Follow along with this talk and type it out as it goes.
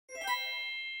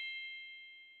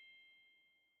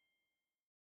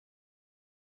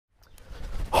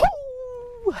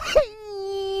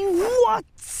Hey,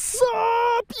 what's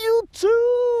up,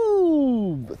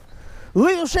 YouTube?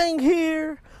 Leo Shang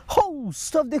here,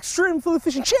 host of the Extreme Fillet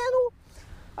Fishing channel.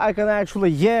 I can actually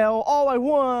yell all I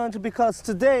want because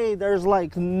today there's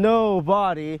like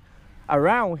nobody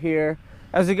around here.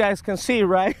 As you guys can see,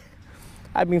 right?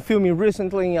 I've been filming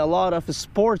recently in a lot of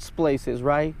sports places,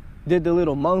 right? Did the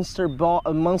little monster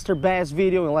bass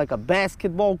video in like a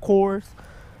basketball course.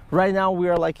 Right now we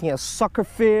are like in a soccer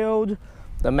field.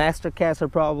 The master caster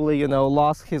probably, you know,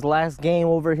 lost his last game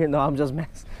over here. No, I'm just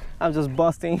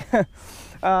busting.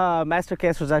 Master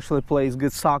casters actually plays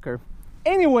good soccer.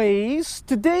 Anyways,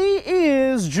 today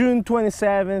is June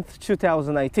 27th,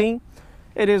 2019.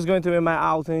 It is going to be my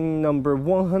outing number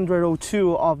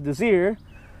 102 of this year.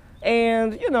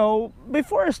 And, you know,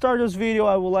 before I start this video,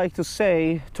 I would like to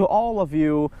say to all of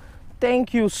you,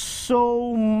 thank you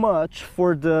so much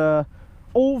for the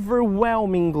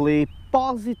overwhelmingly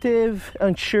positive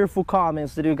and cheerful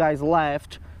comments that you guys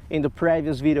left in the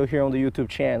previous video here on the YouTube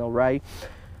channel, right?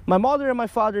 My mother and my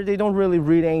father, they don't really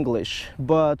read English,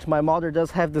 but my mother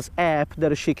does have this app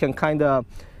that she can kind of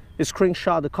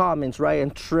screenshot the comments, right,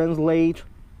 and translate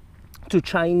to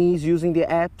Chinese using the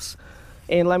apps.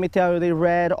 And let me tell you, they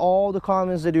read all the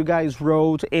comments that you guys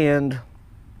wrote and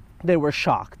they were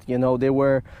shocked, you know,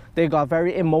 they got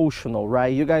very emotional,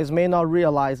 right? You guys may not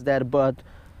realize that, but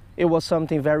it was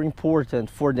something very important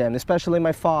for them, especially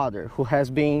my father, who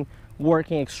has been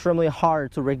working extremely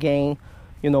hard to regain,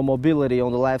 you know, mobility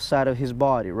on the left side of his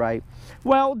body, right?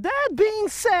 Well, that being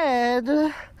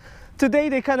said, today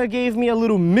they kind of gave me a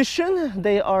little mission.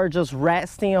 They are just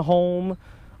resting at home.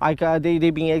 Like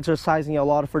they've been exercising a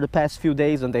lot for the past few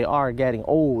days and they are getting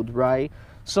old, right?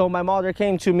 So my mother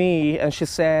came to me and she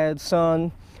said,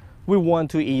 son, we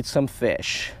want to eat some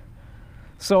fish.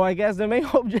 So I guess the main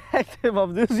objective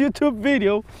of this YouTube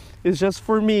video is just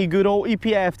for me, good old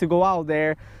EPF, to go out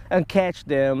there and catch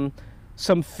them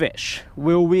some fish.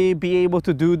 Will we be able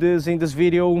to do this in this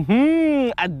video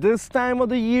at this time of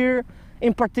the year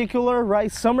in particular,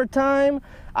 right? Summertime?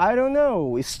 I don't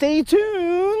know. Stay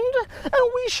tuned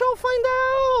and we shall find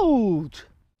out.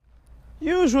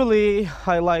 Usually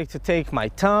I like to take my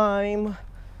time,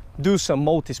 do some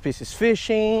multi-species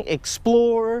fishing,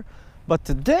 explore, but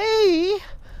today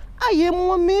I am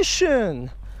on a mission.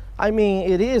 I mean,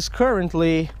 it is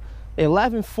currently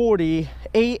 11:40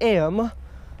 a.m.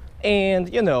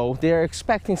 and you know, they're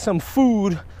expecting some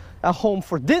food at home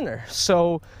for dinner.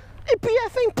 So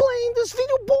EPF ain't playing this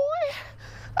video, boy.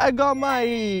 I got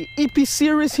my EP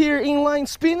series here, inline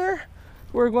spinner.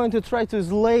 We're going to try to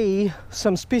slay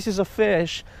some species of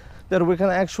fish that we can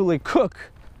actually cook.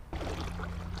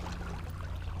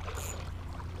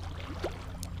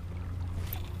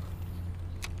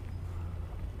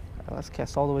 Let's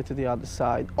cast all the way to the other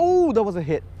side. Oh, that was a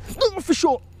hit. For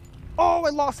sure. Oh, I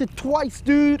lost it twice,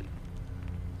 dude.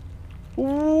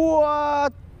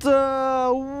 What?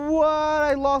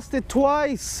 I lost it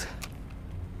twice.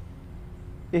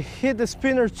 It hit the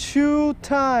spinner 2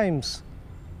 times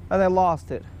and I lost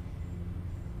it.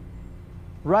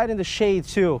 Right in the shade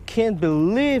too. Can't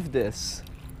believe this.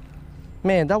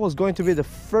 Man, that was going to be the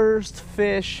first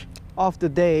fish of the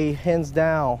day, hands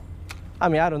down. I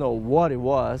mean, I don't know what it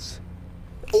was.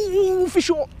 Ooh, fish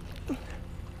on.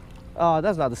 Oh,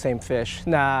 that's not the same fish.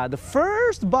 Nah, the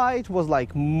first bite was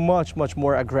like much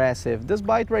more aggressive. This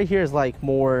bite right here is like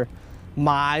more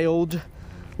mild,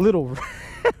 little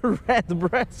red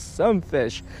breast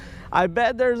sunfish. I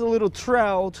bet there's a little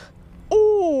trout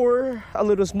or a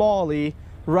little smallie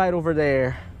right over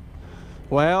there.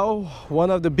 Well, one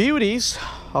of the beauties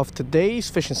of today's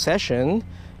fishing session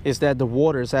is that the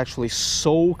water is actually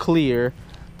so clear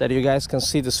that you guys can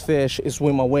see this fish is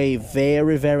swim away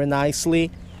very nicely.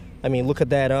 I mean, look at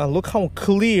that, look how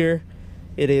clear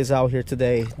it is out here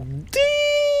today. Ding,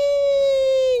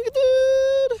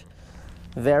 dude!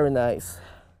 Very nice.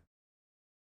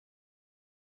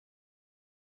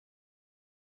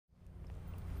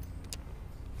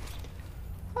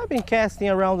 I've been casting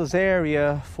around this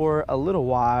area for a little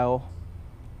while,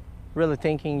 really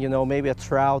thinking, you know, maybe a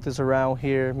trout is around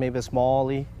here, maybe a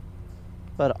smallie.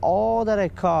 But all that I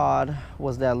caught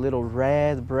was that little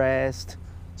red breast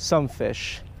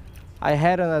sunfish. I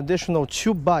had an additional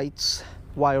 2 bites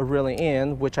while reeling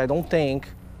in, which I don't think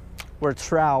were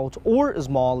trout or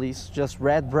smallies, just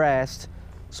red breast.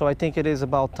 So I think it is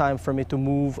about time for me to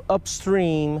move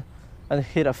upstream and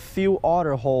hit a few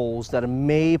other holes that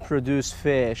may produce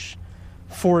fish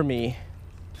for me.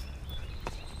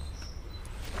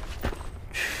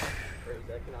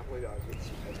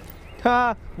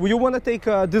 Well, you want to take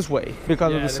this way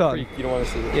because of the sun. You don't want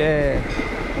to see it.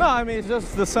 Yeah. No, I mean, it's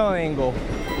just the sun angle.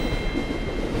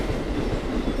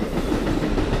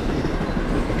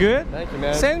 Good? Thank you,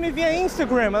 man. Send me via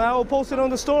Instagram and I will post it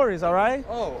on the stories, all right?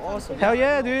 Oh, awesome. Hell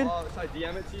yeah, dude. Should I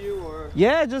DM it to you or?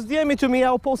 Yeah, just DM it to me.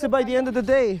 I'll post it by the end of the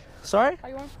day. Sorry?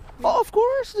 Oh, of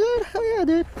course, dude. Hell yeah,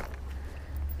 dude.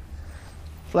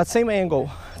 Let's same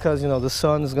angle, because you know the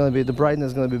sun is gonna be, the brightness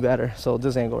is gonna be better. So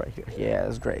this angle right here. Yeah,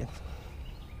 that's great.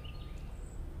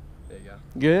 There you go.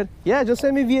 Good? Yeah, just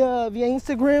send me via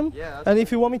Instagram. Yeah. And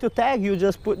if you want me to tag you,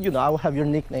 just put, you know, I will have your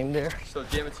nickname there. So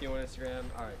DM it to you on Instagram.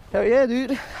 All right. Hell yeah,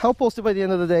 dude. I'll post it by the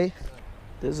end of the day.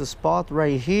 There's a spot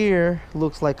right here.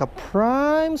 Looks like a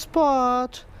prime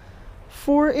spot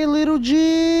for a little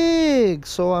jig.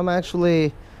 So I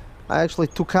actually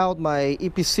took out my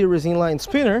EP Series inline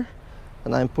spinner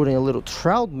and I'm putting a little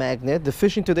trout magnet. The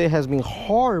fishing today has been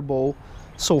horrible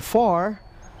so far.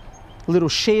 Little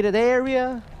shaded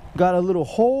area, got a little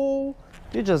hole.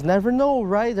 You just never know,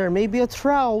 right? There may be a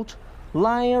trout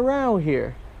lying around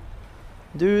here.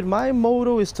 Dude, my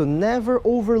motto is to never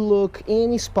overlook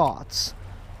any spots.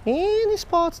 Any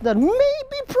spots that may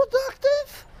be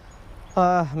productive,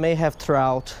 may have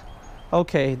trout.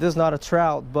 Okay, this is not a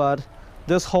trout, but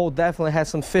this hole definitely has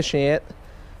some fish in it.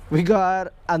 We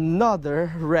got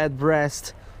another red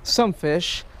breast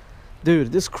sunfish.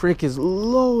 Dude, this creek is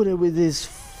loaded with these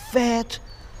fat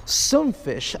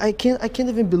sunfish. I can't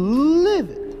even believe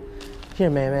it. Here,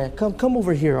 man, come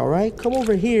over here, all right? Come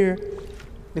over here,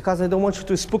 because I don't want you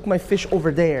to spook my fish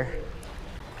over there.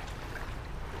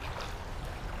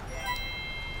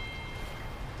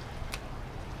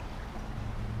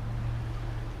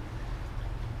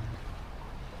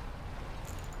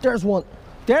 There's one.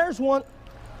 There's one.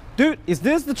 Dude, is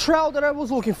this the trout that I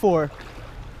was looking for?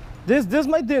 This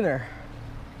my dinner.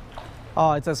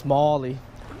 Oh, it's a smallie.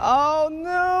 Oh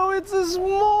no, it's a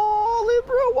smallie,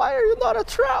 bro. Why are you not a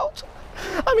trout?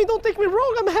 I mean, don't take me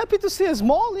wrong. I'm happy to see a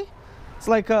smallie. It's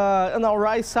like an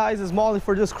alright size smallie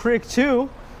for this creek too.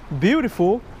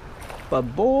 Beautiful. But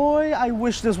boy, I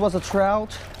wish this was a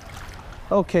trout.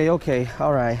 Okay,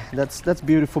 all right. That's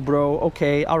beautiful, bro.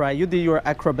 Okay, all right. You did your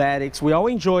acrobatics. We all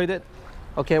enjoyed it.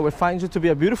 Okay, we find you to be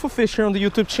a beautiful fisher on the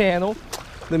YouTube channel,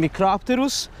 the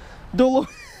Micropterus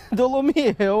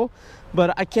Dolomiel.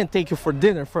 But I can't take you for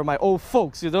dinner for my old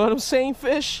folks. You know what I'm saying,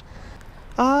 fish?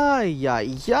 I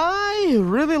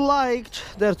really liked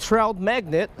that trout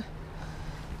magnet.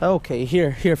 Okay,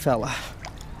 here, fella.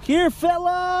 Here, fella.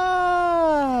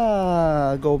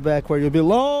 Go back where you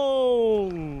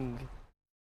belong.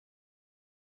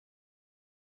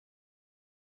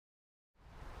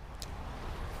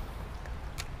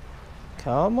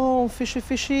 Come on, fishy,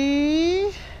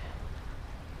 fishy.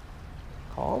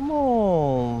 Come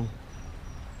on.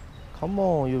 Come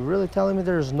on, you really telling me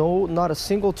there's not a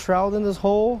single trout in this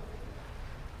hole?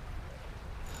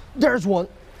 There's one.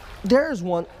 There's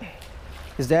one.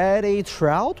 Is that a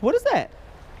trout? What is that?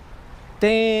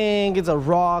 Dang, it's a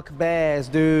rock bass,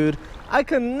 dude. I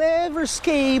can never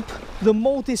escape the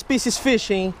multi-species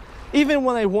fishing, even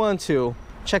when I want to.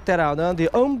 Check that out, huh? The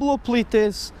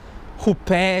Ambloplites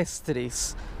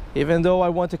rupestres. Even though I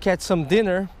want to catch some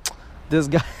dinner, this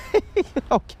guy.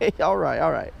 Okay, all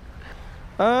right.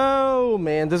 Oh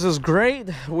man, this is great.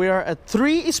 We are at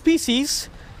 3 species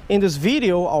in this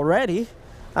video already.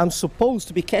 I'm supposed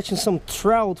to be catching some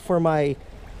trout for my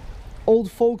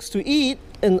old folks to eat,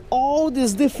 and all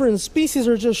these different species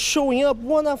are just showing up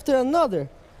one after another.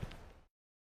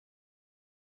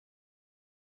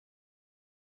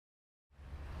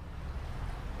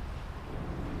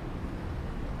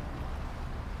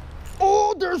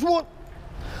 Oh, there's one.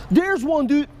 There's one,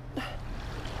 dude.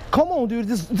 Come on, dude.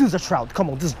 This is a trout. Come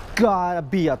on, this gotta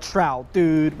be a trout,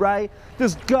 dude, right?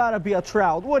 This gotta be a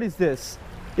trout. What is this?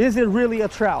 Is it really a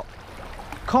trout?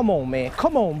 Come on, man.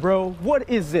 Come on, bro. What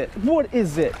is it? What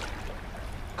is it?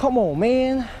 Come on,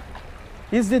 man.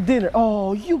 Is it dinner?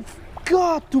 Oh, you've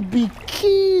got to be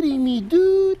kidding me,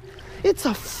 dude. It's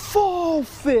a fall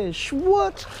fish.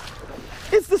 What?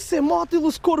 It's the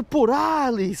Semotilus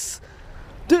corporalis.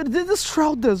 Dude, this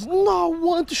trout does not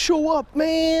want to show up,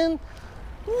 man.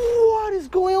 What is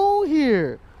going on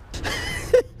here?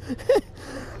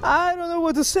 I don't know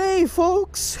what to say,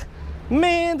 folks.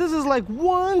 Man, this is like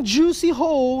one juicy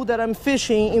hole that I'm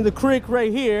fishing in the creek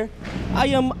right here. I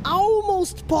am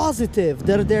almost positive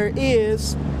that there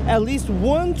is at least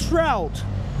one trout,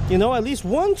 you know, at least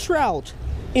one trout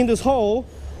in this hole.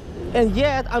 And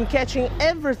yet I'm catching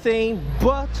everything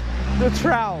but the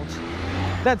trout.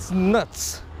 That's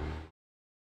nuts.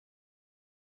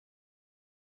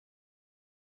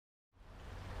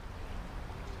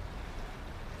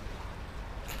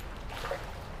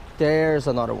 There's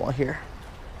another one here.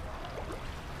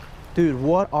 Dude,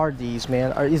 what are these,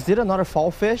 man? Is it another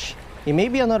fall fish? It may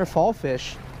be another fall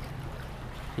fish.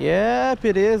 Yep,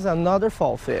 it is another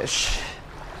fall fish.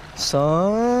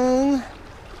 Son,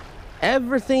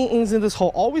 everything is in this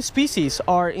hole. All the species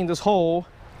are in this hole,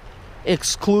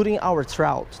 excluding our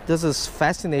trout. This is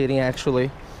fascinating,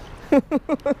 actually.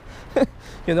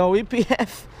 You know,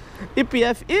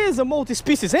 EPF is a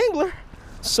multi-species angler,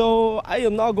 so I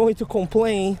am not going to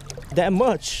complain that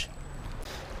much.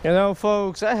 You know,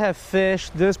 folks, I have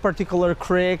fished this particular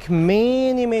creek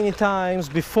many times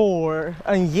before,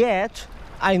 and yet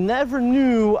I never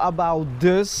knew about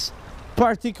this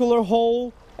particular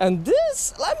hole. And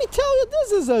this, let me tell you,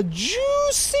 this is a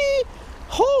juicy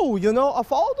hole. You know,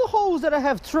 of all the holes that I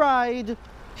have tried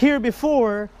here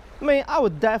before, I mean, I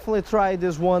would definitely try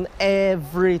this one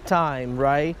every time,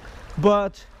 right?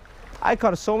 But I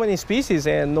caught so many species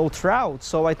and no trout,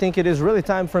 so I think it is really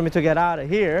time for me to get out of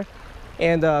here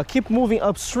and keep moving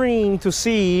upstream to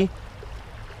see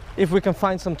if we can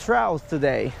find some trout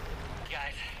today.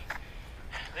 Guys,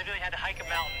 literally had to hike a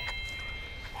mountain.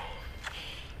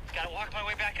 Gotta walk my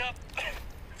way back up.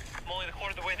 I'm only the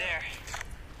quarter of the way there.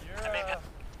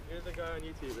 You're the guy on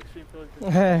YouTube, Extreme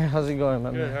Fish. Hey, how's it going,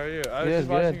 man? Good, how are you? I was just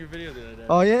watching your video the other day.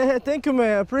 Oh yeah, thank you,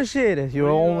 man. I appreciate it.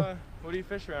 What do you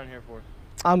fish around here for?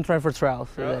 I'm trying for trout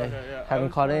today. Okay, yeah. Haven't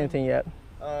caught anything yet.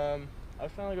 I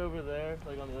was trying to go over there,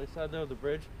 like on the other side though, the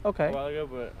bridge. Okay. A while ago,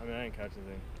 but I mean, I didn't catch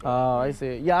anything. Oh, I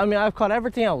see. Yeah, I mean, I've caught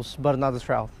everything else, but not the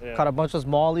trout. Yeah. Caught a bunch of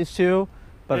smallies too,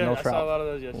 but yeah, no I trout. saw a lot of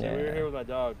those yesterday. Yeah. We were here with my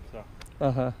dog, so.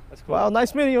 That's cool. Well,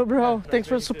 nice meeting you, bro. Yeah, Thanks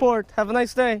for the nice meeting you support. Have a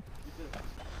nice day.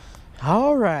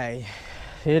 All right.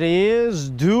 It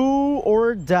is do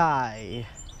or die.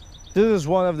 This is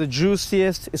one of the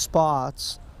juiciest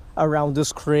spots around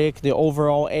this creek. The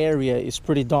overall area is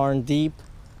pretty darn deep.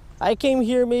 I came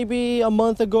here maybe a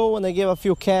month ago and I gave a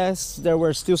few casts. There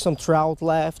were still some trout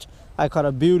left. I caught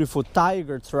a beautiful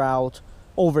tiger trout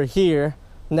over here.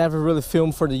 Never really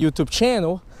filmed for the YouTube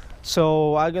channel.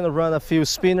 So I'm gonna run a few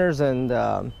spinners and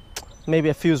maybe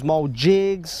a few small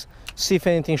jigs, see if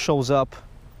anything shows up.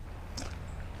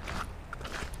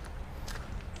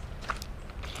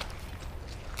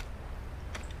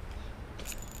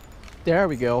 There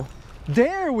we go.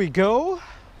 There we go.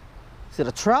 Is it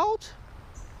a trout?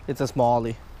 It's a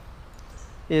smallie.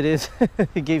 It is.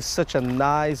 It gave such a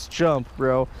nice jump,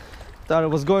 bro. Thought it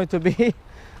was going to be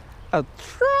a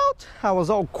trout. I was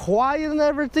all quiet and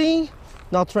everything,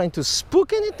 not trying to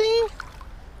spook anything.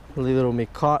 Little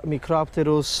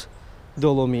Micropterus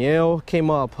dolomiel came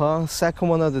up, huh? Second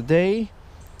one of the day.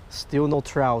 Still no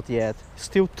trout yet.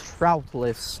 Still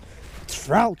troutless.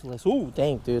 Troutless. Ooh,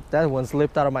 dang, dude. That one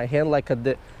slipped out of my hand like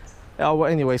a... Oh, well,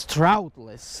 anyways,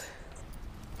 troutless.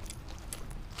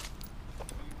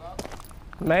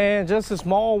 Man, just the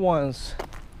small ones.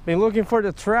 Been looking for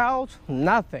the trout.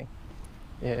 Nothing.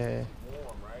 Yeah.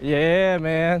 Yeah,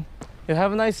 man. You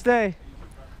have a nice day.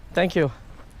 Thank you.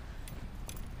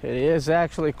 It is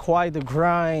actually quite the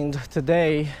grind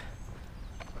today.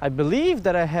 I believe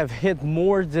that I have hit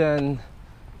more than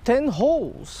 10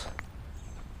 holes.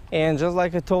 And just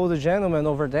like I told the gentleman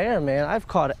over there, man, I've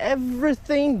caught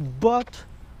everything but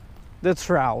the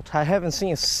trout. I haven't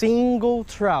seen a single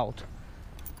trout.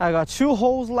 I got 2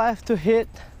 holes left to hit,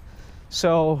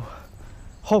 so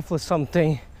hopefully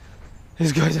something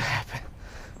is going to happen.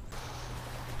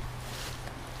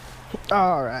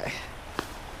 All right.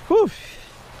 Whew.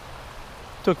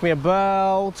 Took me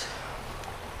about...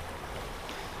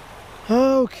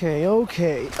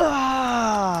 Okay.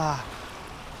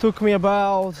 Took me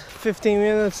about 15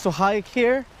 minutes to hike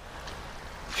here.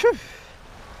 Whew.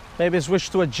 Maybe switch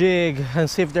to a jig and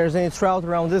see if there's any trout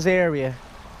around this area.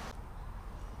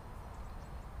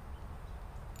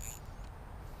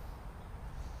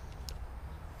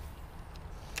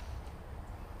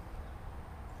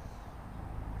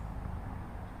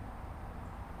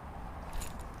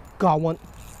 Got one.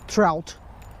 Trout.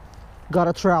 Got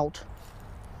a trout.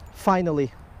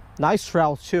 Finally. Nice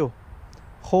trout too.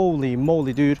 Holy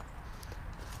moly, dude.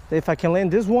 If I can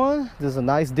land this one, this is a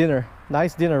nice dinner.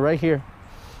 Nice dinner right here.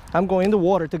 I'm going in the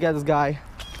water to get this guy.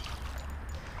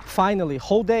 Finally,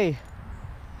 whole day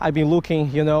I've been looking,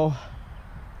 you know,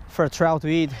 for a trout to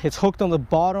eat. It's hooked on the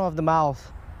bottom of the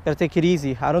mouth. Gotta take it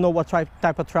easy. I don't know what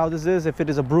type of trout this is, if it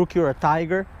is a brookie or a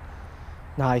tiger.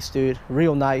 Nice, dude.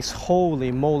 Real nice.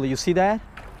 Holy moly, you see that?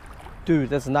 Dude,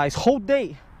 that's nice. Whole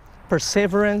day.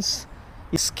 Perseverance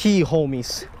is key,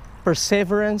 homies.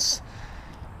 Perseverance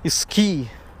is key.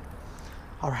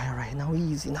 All right. Now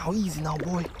easy, now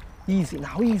boy. Easy,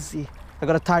 now easy. I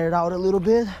gotta tire it out a little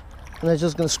bit, and I'm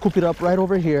just gonna scoop it up right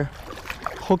over here.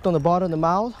 Hooked on the bottom of the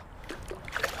mouth.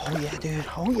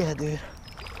 Oh yeah, dude.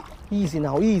 Easy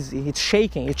now, easy. It's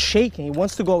shaking. It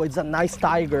wants to go. It's a nice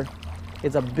tiger.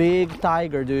 It's a big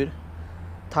tiger, dude.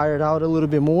 Tire it out a little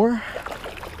bit more.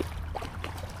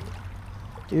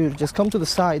 Dude, just come to the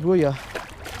side, will ya?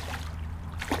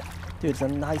 Dude, it's a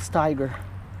nice tiger.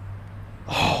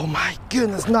 Oh my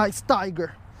goodness, nice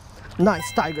tiger.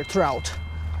 Nice tiger trout.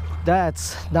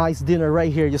 That's nice dinner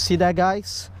right here. You see that,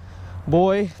 guys?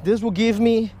 Boy, this will give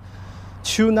me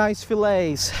 2 nice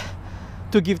fillets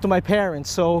to give to my parents.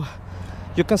 So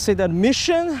you can say that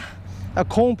mission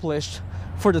accomplished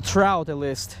for the trout at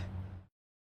least.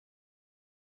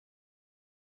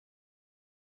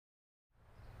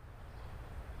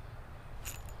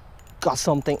 Got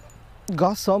something.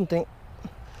 Got something.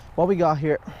 What we got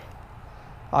here?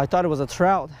 I thought it was a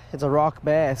trout. It's a rock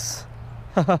bass.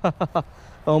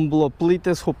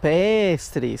 Ambloplites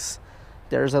rupestres.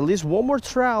 There's at least one more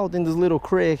trout in this little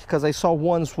creek because I saw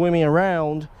one swimming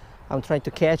around. I'm trying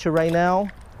to catch it right now.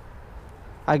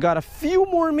 I got a few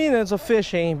more minutes of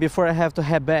fishing before I have to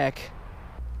head back.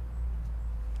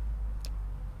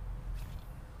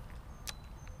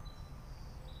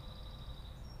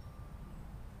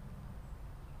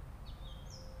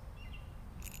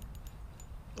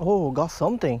 Oh, got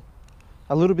something.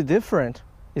 A little bit different.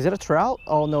 Is it a trout?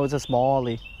 Oh no, it's a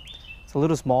smallie. It's a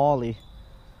little smallie.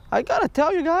 I gotta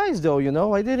tell you guys though, you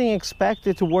know, I didn't expect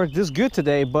it to work this good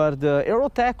today, but the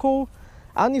Aerotackle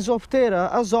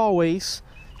Anisoptera, as always,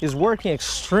 is working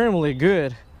extremely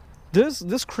good.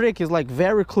 This creek is like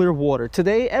very clear water.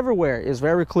 Today, everywhere is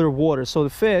very clear water, so the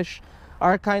fish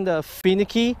are kind of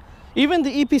finicky. Even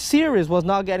the EP series was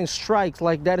not getting strikes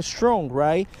like that strong,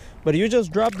 right? But you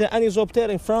just drop the Anisoptera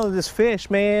in front of this fish,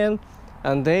 man,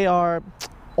 and they are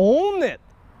on it.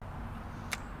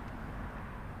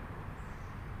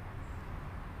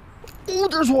 Oh,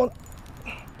 there's one.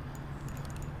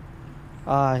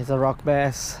 Ah, it's a rock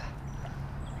bass.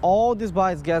 All these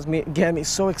bites get me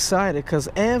so excited because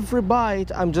every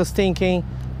bite I'm just thinking,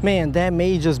 man, that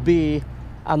may just be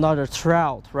another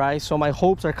trout, right? So my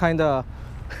hopes are kind of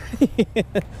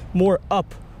more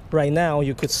up right now,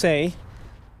 you could say.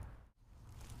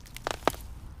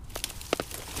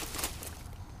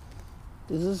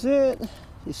 This is it.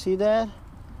 You see that?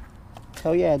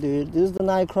 Hell yeah, dude. This is the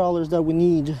night crawlers that we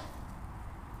need.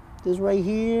 This right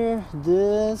here,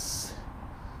 this,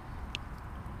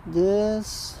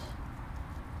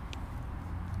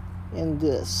 and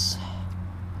this.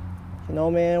 You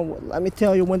know, man, let me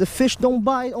tell you, when the fish don't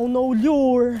bite on no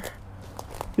lure,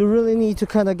 you really need to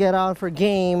kind of get out for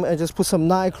game and just put some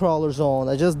night crawlers on.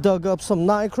 I just dug up some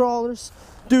night crawlers.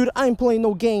 Dude, I ain't playing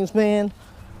no games, man.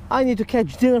 I need to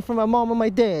catch dinner for my mom and my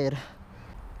dad.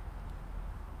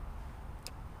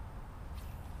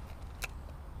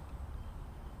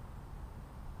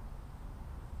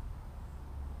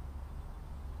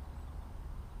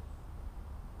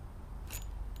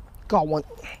 Got one.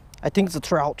 I think it's a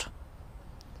trout.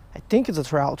 I think it's a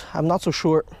trout. I'm not so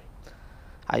sure.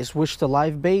 I just wish the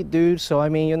live bait, dude. So, I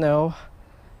mean, you know,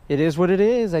 it is what it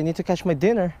is. I need to catch my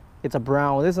dinner. It's a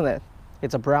brown, isn't it?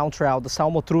 It's a brown trout, the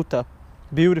salmotruta.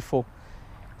 Beautiful.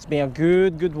 It's been a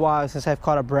good while since I've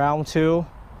caught a brown too.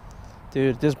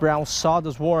 Dude, this brown saw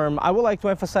this worm. I would like to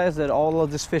emphasize that all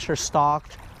of these fish are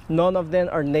stocked. None of them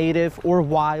are native or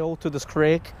wild to this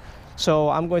creek. So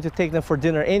I'm going to take them for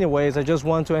dinner anyways. I just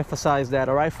want to emphasize that,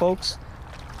 all right, folks?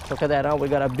 Look at that, huh? We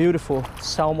got a beautiful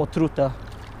salmotruta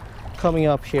coming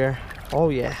up here. Oh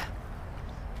yeah.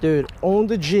 Dude, on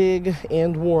the jig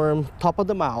and worm, top of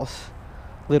the mouth.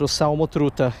 Little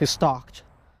salmotruta is stocked.